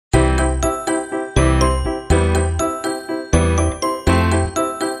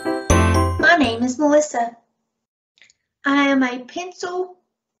Melissa. I am a pencil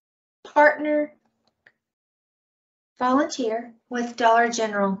partner volunteer with Dollar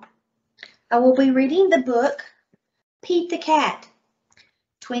General. I will be reading the book Pete the Cat,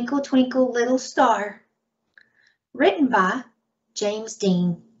 Twinkle Twinkle Little Star, written by James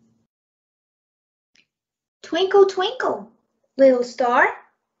Dean. Twinkle twinkle, little star,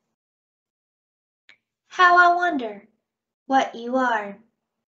 how I wonder what you are.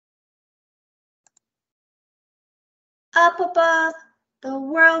 Up above the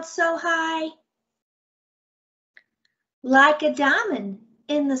world so high, like a diamond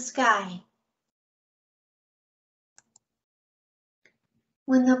in the sky.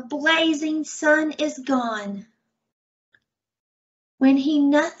 When the blazing sun is gone, when he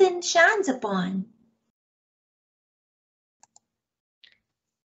nothing shines upon,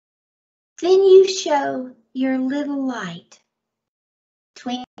 then you show your little light.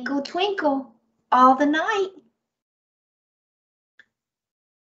 Twinkle, twinkle, all the night.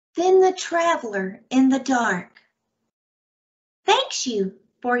 Then the traveler in the dark thanks you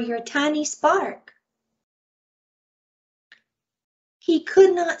for your tiny spark. He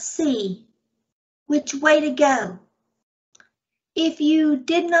could not see which way to go if you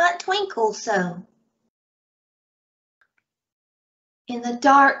did not twinkle so. In the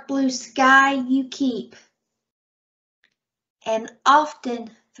dark blue sky you keep, and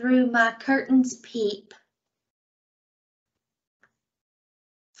often through my curtains peep.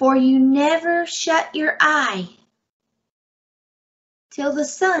 For you never shut your eye till the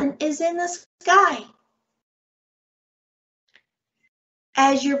sun is in the sky.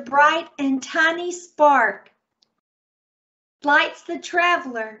 As your bright and tiny spark lights the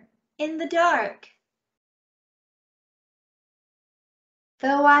traveler in the dark.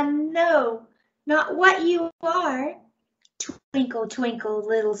 Though I know not what you are, twinkle, twinkle,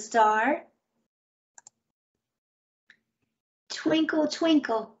 little star. Twinkle,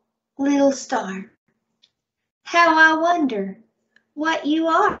 twinkle, little star, how I wonder what you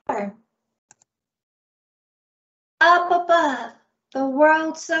are. Up above the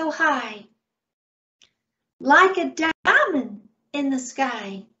world so high, like a diamond in the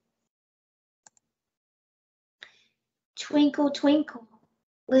sky. Twinkle, twinkle,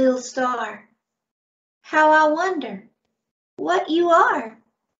 little star, how I wonder what you are.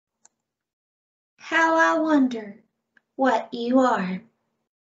 How I wonder what you are.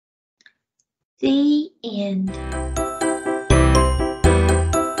 The end.